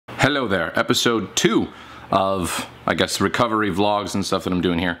Hello there, episode 2 of, I guess, recovery vlogs and stuff that I'm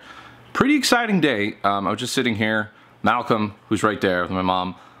doing here. Pretty exciting day. I was just sitting here. Malcolm, who's right there with my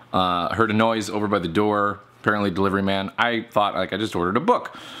mom, heard a noise over by the door. Apparently delivery man. I thought, like, I just ordered a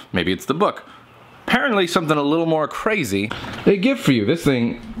book. Maybe it's the book. Apparently something a little more crazy. A gift for you. This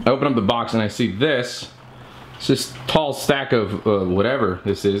thing, I open up the box and I see this. It's this tall stack of whatever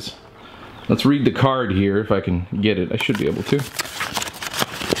this is. Let's read the card here if I can get it. I should be able to.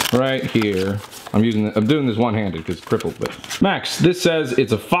 Right here. I'm doing this one-handed because it's crippled, but Max, this says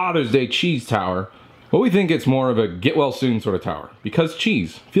it's a Father's Day cheese tower. But we think it's more of a get well soon sort of tower. Because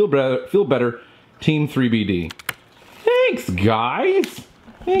cheese. Feel better, Team 3BD. Thanks, guys.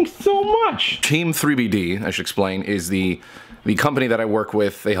 Thanks so much. Team 3BD, I should explain, is the company that I work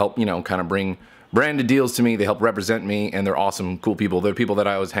with. They help, you know, kind of bring branded deals to me. They help represent me, and they're awesome, cool people. They're people that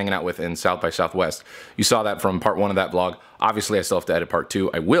I was hanging out with in South by Southwest. You saw that from part 1 of that vlog. Obviously, I still have to edit part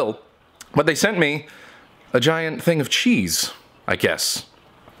 2. I will. But they sent me a giant thing of cheese, I guess.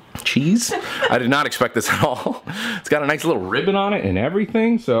 Cheese? I did not expect this at all. It's got a nice little ribbon on it and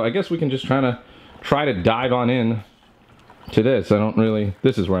everything, so I guess we can just try to dive on in to this. I don't really...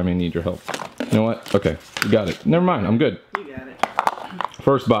 This is where I may need your help. You know what? Okay, you got it. Never mind, I'm good. You got it.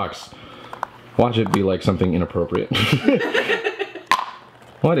 First box. Watch it be like something inappropriate.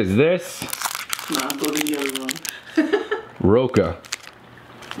 What is this? No, I'll go to the other one. Roca.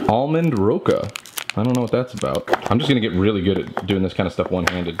 Almond Roca. I don't know what that's about. I'm just gonna get really good at doing this kind of stuff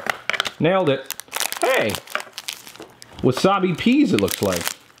one-handed. Nailed it. Hey! Wasabi peas, it looks like.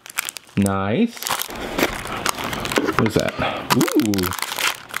 Nice. What is that? Ooh.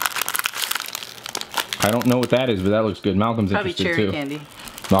 I don't know what that is, but that looks good. Malcolm's Probably interested cherry too. candy.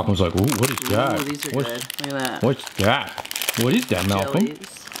 Malcolm's like, ooh, what is that? Ooh, these are good. Look at that. What's that? What is that, Malcolm?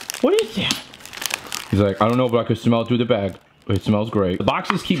 Jellies. What is that? He's like, I don't know, but I could smell it through the bag. It smells great. The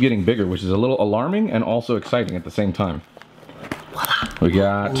boxes keep getting bigger, which is a little alarming and also exciting at the same time. We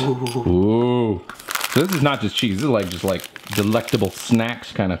got, ooh. So this is not just cheese. This is just like delectable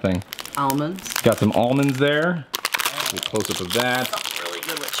snacks kind of thing. Almonds. Got some almonds there. A close up of that. Something really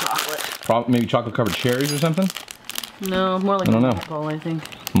good with chocolate. Maybe chocolate covered cherries or something? No, more like a malt ball, I think.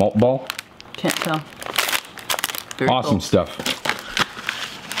 Malt ball? Can't tell. Very awesome cool.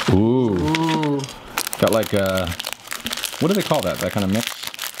 stuff. Ooh. Ooh. Got like a, what do they call that? That kind of mix?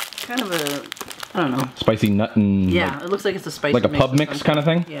 Kind of a, I don't know. Spicy nut and... Yeah, like, it looks like it's a spicy like a pub mix kind of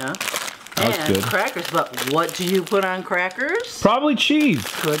thing? Yeah. That's and good. Crackers, but what do you put on crackers? Probably cheese.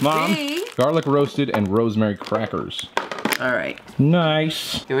 Could Mom. be. Garlic roasted and rosemary crackers. All right.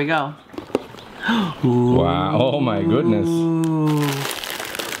 Nice. Here we go. Wow. Oh my goodness. Ooh.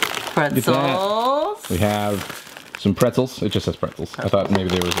 Pretzels. We have some pretzels. It just says pretzels. I thought maybe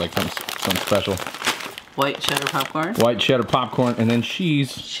there was like some special. White cheddar popcorn. White cheddar popcorn and then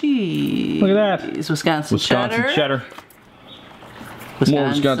cheese. Cheese. Look at that. Wisconsin cheddar. More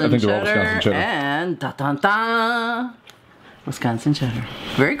Wisconsin. I think they're all Wisconsin cheddar. And da-da-da. Wisconsin cheddar.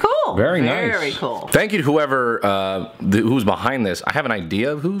 Very cool. Very nice. Very cool. Thank you to whoever who's behind this. I have an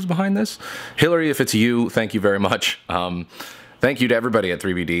idea of who's behind this. Hillary, if it's you, thank you very much. Thank you to everybody at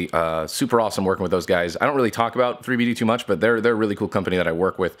 3BD. Super awesome working with those guys. I don't really talk about 3BD too much, but they're a really cool company that I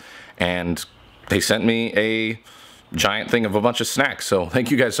work with, and they sent me a giant thing of a bunch of snacks. So thank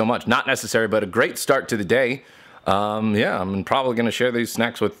you guys so much. Not necessary, but a great start to the day. Yeah, I'm probably going to share these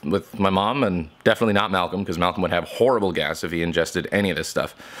snacks with my mom, and definitely not Malcolm, because Malcolm would have horrible gas if he ingested any of this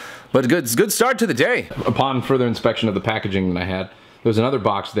stuff. But good start to the day. Upon further inspection of the packaging that I had, there was another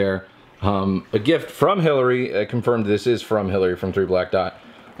box there. A gift from Hillary. I confirmed this is from Hillary from 3 Black Dot,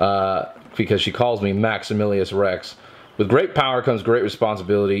 because she calls me Maximilius Rex. With great power comes great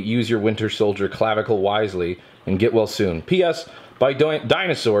responsibility. Use your Winter Soldier clavicle wisely and get well soon. P.S. By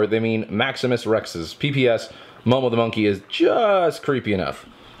dinosaur, they mean Maximus Rexes. P.P.S. Momo the monkey is just creepy enough.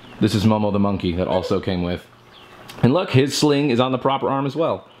 This is Momo the monkey that also came with. And look, his sling is on the proper arm as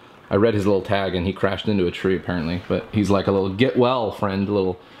well. I read his little tag and he crashed into a tree apparently, but he's like a little get well friend, a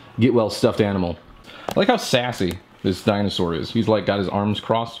little get well stuffed animal. I like how sassy this dinosaur is. He's like got his arms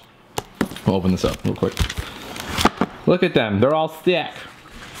crossed. I'll open this up real quick. Look at them, they're all thick.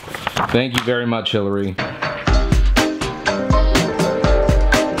 Thank you very much, Hillary.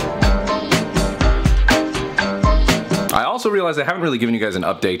 I also realized I haven't really given you guys an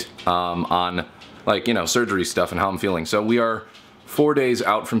update on, like, you know, surgery stuff and how I'm feeling. So we are 4 days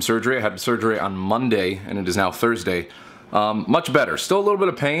out from surgery. I had surgery on Monday and it is now Thursday. Much better. Still a little bit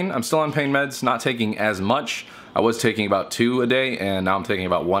of pain. I'm still on pain meds, not taking as much. I was taking about 2 a day and now I'm taking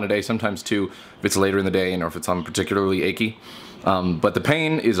about 1 a day, sometimes 2 if it's later in the day and or if it's particularly achy. But the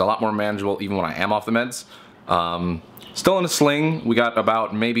pain is a lot more manageable even when I am off the meds. Still in a sling. We got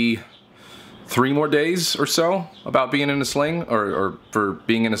about maybe 3 more days or so about being in a sling, or for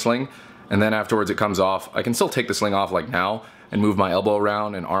being in a sling. And then afterwards it comes off. I can still take the sling off like now and move my elbow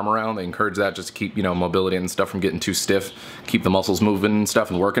around and arm around. They encourage that just to keep, you know, mobility and stuff from getting too stiff, keep the muscles moving and stuff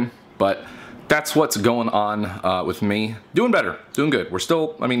and working. But that's what's going on with me. Doing better, doing good. We're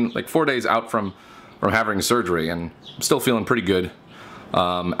still, I mean, like 4 days out from having surgery, and I'm still feeling pretty good.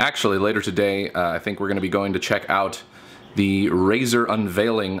 Actually, later today, I think we're gonna be going to check out the RΛZR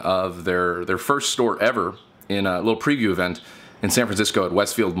unveiling of their first store ever in a little preview event in San Francisco at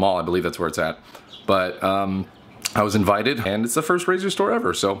Westfield Mall. I believe that's where it's at. But I was invited, and it's the first RΛZR store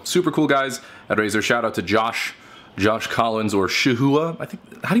ever. So super cool guys at RΛZR. Shout out to Josh Collins, or Shihua. I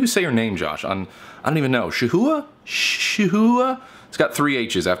think, how do you say your name, Josh? I don't even know. Shihua? Shihua? It's got 3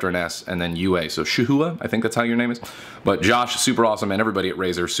 H's after an S and then UA. So Shihua, I think that's how your name is. But Josh, super awesome, and everybody at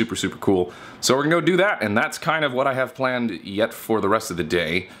RΛZR, super, super cool. So we're gonna go do that, and that's kind of what I have planned yet for the rest of the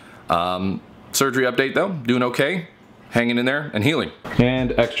day. Surgery update though, doing okay. Hanging in there and healing.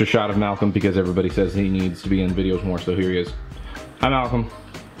 And extra shot of Malcolm because everybody says he needs to be in videos more, so here he is. Hi Malcolm.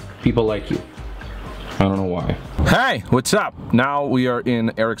 People like you. I don't know why. Hey, what's up? Now we are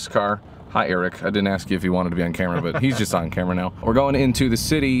in Eric's car. Hi Eric, I didn't ask you if you wanted to be on camera, but he's just on camera now. We're going into the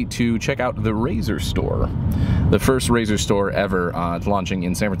city to check out the RΛZR store. The first RΛZR store ever. It's launching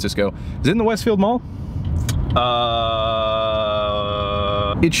in San Francisco. Is it in the Westfield Mall?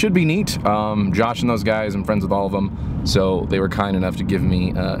 It should be neat. Josh and those guys, I'm friends with all of them, so they were kind enough to give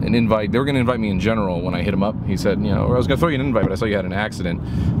me an invite. They were gonna invite me in general when I hit them up. He said, you know, I was gonna throw you an invite, but I saw you had an accident,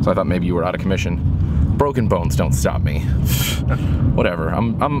 so I thought maybe you were out of commission. Broken bones don't stop me. Whatever.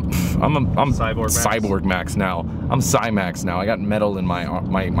 I'm Cyborg Max now. I'm Cymax now. I got metal in my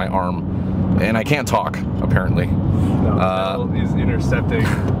arm, and I can't talk apparently. No, metal is intercepting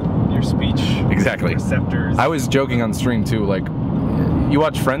your speech. Exactly. Receptors. I was joking on stream too. Like, you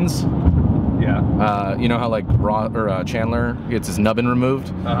watch Friends? Yeah. You know how like Chandler gets his nubbin removed,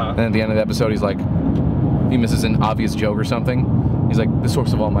 and at the end of the episode he's like, he misses an obvious joke or something. He's like, the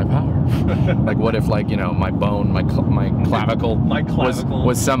source of all my power. Like, what if, like, you know, my bone, my clavicle,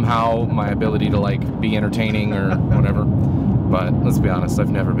 was somehow my ability to, like, be entertaining or whatever. But let's be honest, I've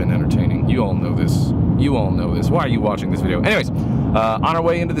never been entertaining. You all know this. You all know this. Why are you watching this video? Anyways, on our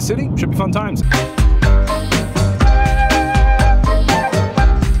way into the city, should be fun times.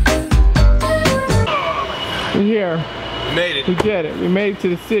 We're here. We made it. We did it. We made it to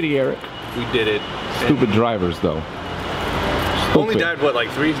the city, Eric. We did it. Stupid drivers, though. Only died, what, like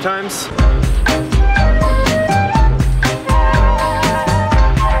 3 times?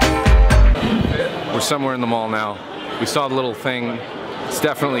 We're somewhere in the mall now. We saw the little thing. It's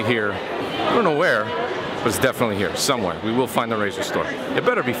definitely here. I don't know where, but it's definitely here, somewhere. We will find the RΛZR store. It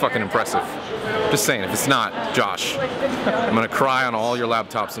better be fucking impressive. Just saying, if it's not, Josh, I'm gonna cry on all your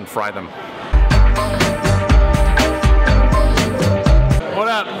laptops and fry them. What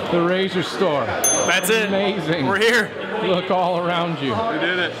up? The RΛZR store. That's it. Amazing. We're here. Look all around you. We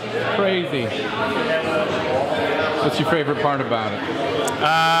did it. Crazy. What's your favorite part about it?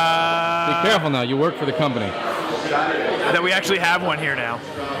 Be careful now, you work for the company. That we actually have one here now.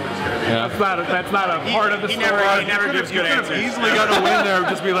 Yeah. That's not a part of the story. He never gives good answers. Easily got to win there and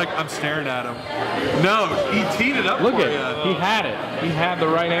just be like, I'm staring at him. No, he teed it up. Look for at it. He had it. He had the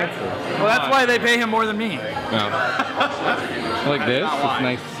right answer. Well, that's why they pay him more than me. Like this. It's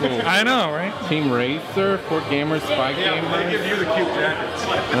nice little I know, right? Team RΛZR, Fort Gamers, Spy Gamers. They give you the cute jackets.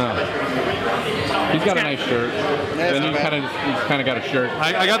 He's got a nice shirt. Then he's kind of got a shirt.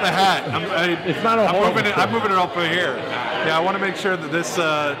 I got the hat. It's not a horrible I'm moving it up here. Yeah, I want to make sure that this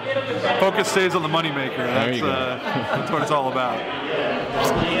focus stays on the moneymaker. That's what it's all about.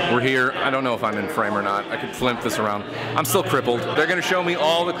 We're here. I don't know if I'm in frame or not. I could flimp this around. I'm still crippled. They're going to show me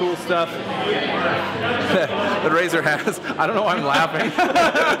all the cool stuff that RΛZR has. I don't know why I'm laughing.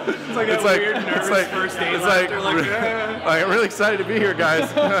 It's like a weird, nervous first day. I'm really excited to be here,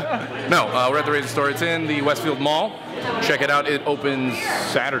 guys. No, we're at the RΛZR store. It's in the Westfield Mall. Check it out. It opens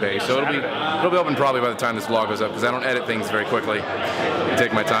Saturday, so it'll be open probably by the time this vlog goes up, because I don't edit things very quickly. I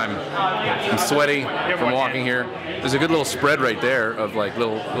take my time. I'm sweaty from walking here. There's a good little spread right there of like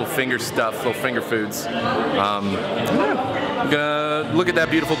little finger stuff, little finger foods. Yeah. Gonna look at that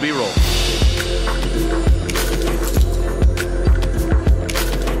beautiful B-roll.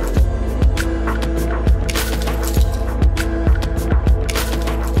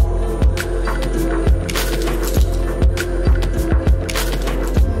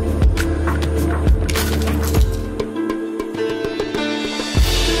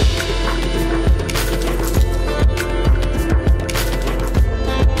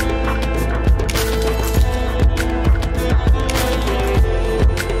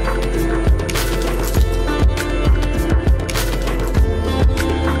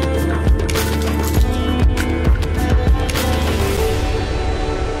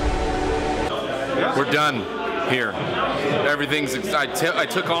 things. I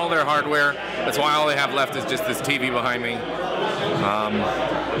took all their hardware. That's why all they have left is just this TV behind me.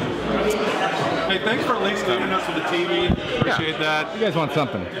 Hey, thanks for at least leaving us with the TV. Appreciate that. You guys want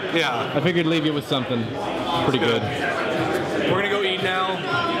something? Yeah. I figured leave you with something pretty good. We're gonna go eat now.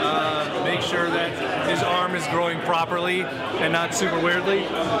 Make sure that his arm is growing properly and not super weirdly.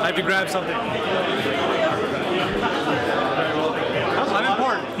 I have to grab something. I'm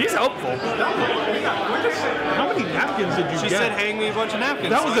important. He's hopeful. How many napkins did you get? She said, "Hang me a bunch of napkins."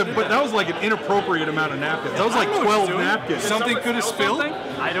 But that was like an inappropriate amount of napkins. That was like 12 napkins. Something could have spilled.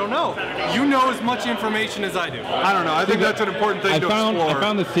 I don't know. You know as much information as I do. I don't know. I think that's an important thing to explore. I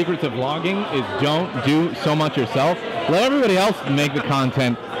found the secret of vlogging is don't do so much yourself. Let everybody else make the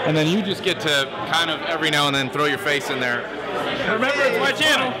content, and then you just Get to kind of every now and then throw your face in there. Remember, it's my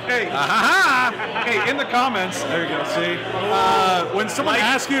channel. Hey, hey, in the comments, there you go, see? When someone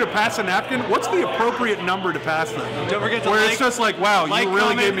asks you to pass a napkin, what's the appropriate number to pass them? Don't forget to Where like, it's just like, wow, you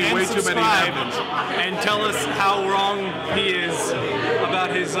really gave me way too many napkins. And tell us how wrong he is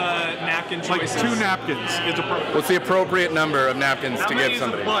about his napkin Like choices. 2 napkins is appropriate. What's the appropriate number of napkins to give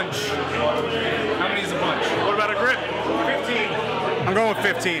somebody? How many is a bunch? How many is a bunch? What about a grip? 15. I'm going with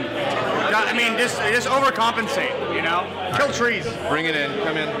 15. I mean, just overcompensate, you know? Kill trees. Bring it in.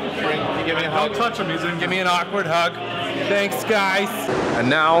 Come in. Give me a hug. Don't touch him, he's in. Give me an awkward hug. Thanks, guys. And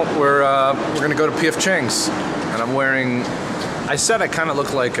now we're gonna go to P.F. Chang's, and I'm wearing. I said I kind of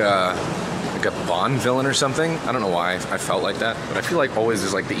look like a Bond villain or something. I don't know why I felt like that, but I feel like always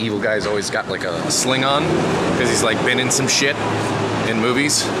there's like the evil guy's always got like a sling on because he's like been in some shit in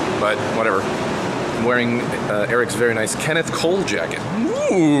movies. But whatever. I'm wearing Eric's very nice Kenneth Cole jacket.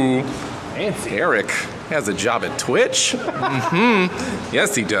 Ooh. Fancy. Eric has a job at Twitch?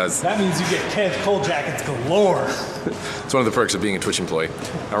 Yes, he does. That means you get Kenneth Cole jackets galore. It's one of the perks of being a Twitch employee.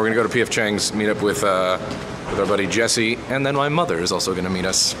 Now we're gonna go to P.F. Chang's, meet up with our buddy Jesse, and then my mother is also gonna meet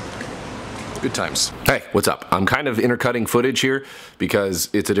us. Good times. Hey, what's up? I'm kind of intercutting footage here because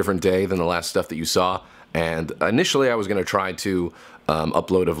it's a different day than the last stuff that you saw. And initially I was gonna try to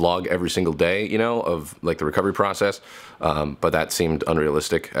upload a vlog every single day, you know, of like the recovery process. But that seemed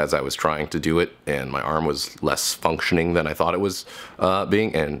unrealistic as I was trying to do it, and my arm was less functioning than I thought it was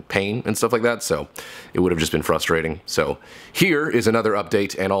being, and pain and stuff like that. So it would have just been frustrating. So here is another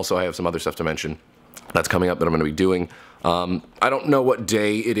update, and also I have some other stuff to mention that's coming up that I'm gonna be doing. I don't know what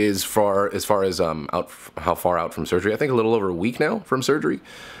day it is as far as how far out from surgery. I think a little over a week now from surgery.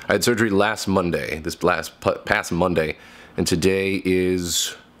 I had surgery last Monday, past Monday, and today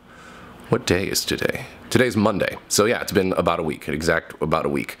is, what day is today? Today's Monday. So yeah, it's been about a week, about a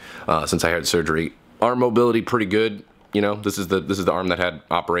week since I had surgery. Arm mobility pretty good. You know, this is the arm that had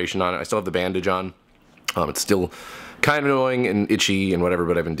operation on it. I still have the bandage on. It's still kind of annoying and itchy and whatever,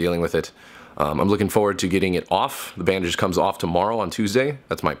 but I've been dealing with it. I'm looking forward to getting it off. The bandage comes off tomorrow on Tuesday.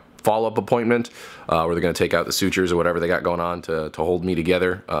 That's my follow-up appointment where they're going to take out the sutures or whatever they got going on to hold me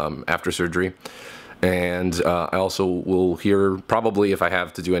together after surgery. And I also will hear probably if I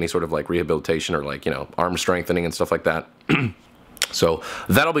have to do any sort of like rehabilitation or like, you know, arm strengthening and stuff like that. So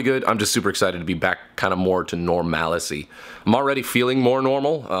that'll be good. I'm just super excited to be back kind of more to normalcy. I'm already feeling more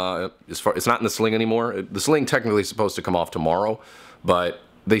normal. It's not in the sling anymore. The sling technically is supposed to come off tomorrow, but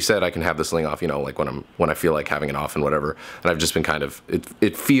they said I can have the sling off, you know, like when I feel like having it off and whatever. And I've just been kind of,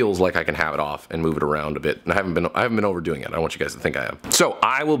 it feels like I can have it off and move it around a bit. And I haven't been overdoing it. I don't want you guys to think I am. So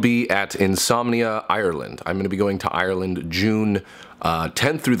I will be at Insomnia, Ireland. I'm going to be going to Ireland June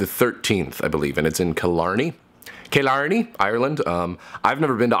 10th through the 13th, I believe, and it's in Killarney, Ireland. I've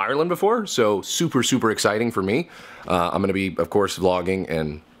never been to Ireland before, so super exciting for me. I'm going to be, of course, vlogging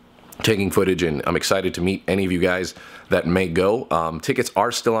and taking footage, and I'm excited to meet any of you guys that may go. Tickets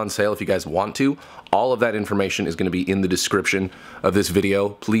are still on sale if you guys want to. All of that information is going to be in the description of this video.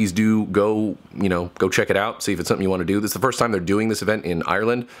 Please do go, you know, go check it out, see if it's something you want to do. This is the first time they're doing this event in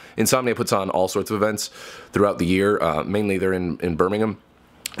Ireland. Insomnia puts on all sorts of events throughout the year. Mainly they're in Birmingham.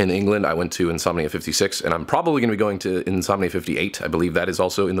 In England, I went to Insomnia 56, and I'm probably going to be going to Insomnia 58. I believe that is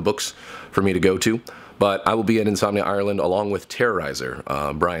also in the books for me to go to. But I will be at Insomnia Ireland along with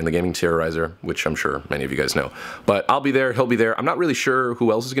Terrorizer, Brian, the gaming Terrorizer, which I'm sure many of you guys know. But I'll be there, he'll be there. I'm not really sure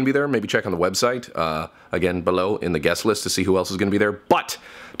who else is going to be there. Maybe check on the website, again, below in the guest list to see who else is going to be there. But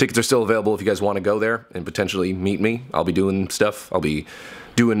tickets are still available if you guys want to go there and potentially meet me. I'll be doing stuff. I'll be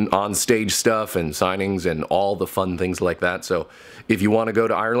doing on-stage stuff and signings and all the fun things like that. So if you want to go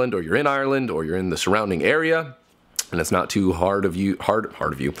to Ireland, or you're in Ireland, or you're in the surrounding area, and it's not too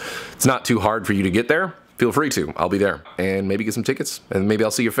it's not too hard for you to get there, feel free to. I'll be there, and maybe get some tickets, and maybe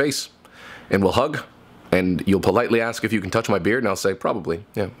I'll see your face, and we'll hug, And you'll politely ask if you can touch my beard, and I'll say probably.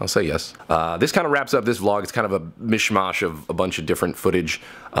 Yeah, I'll say yes. This kind of wraps up this vlog. It's kind of a mishmash of a bunch of different footage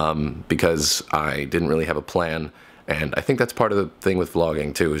because I didn't really have a plan. And I think that's part of the thing with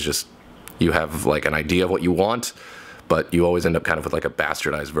vlogging too, is just you have like an idea of what you want, but you always end up kind of with like a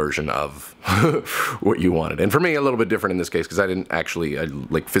bastardized version of what you wanted. And for me, a little bit different in this case, because I didn't actually, I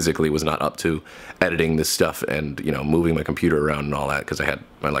like physically was not up to editing this stuff and, you know, moving my computer around and all that, because I had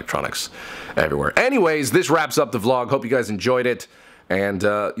my electronics everywhere. Anyways, this wraps up the vlog. Hope you guys enjoyed it. And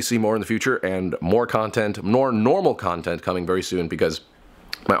you see more in the future and more content, more normal content coming very soon, because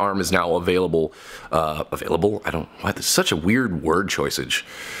my arm is now available. Available? I don't, why, this is such a weird word choiceage.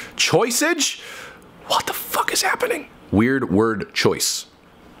 Choiceage? What the fuck is happening? Weird word choice.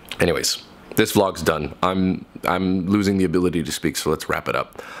 Anyways, this vlog's done. I'm losing the ability to speak, so let's wrap it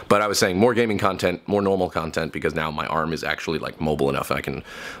up. But I was saying more gaming content, more normal content, because now my arm is actually like mobile enough I can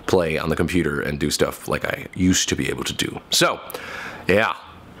play on the computer and do stuff like I used to be able to do. So, yeah,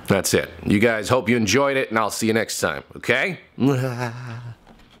 that's it. You guys, hope you enjoyed it, and I'll see you next time, okay?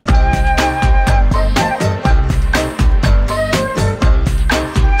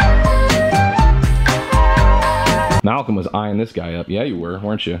 Malcolm was eyeing this guy up. Yeah, you were,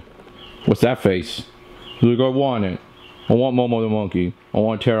 weren't you? What's that face? He's like, I want it. I want Momo the monkey. I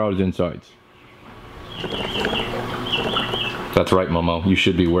want to tear out his insides. That's right, Momo. You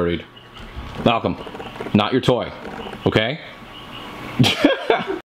should be worried. Malcolm, not your toy. Okay?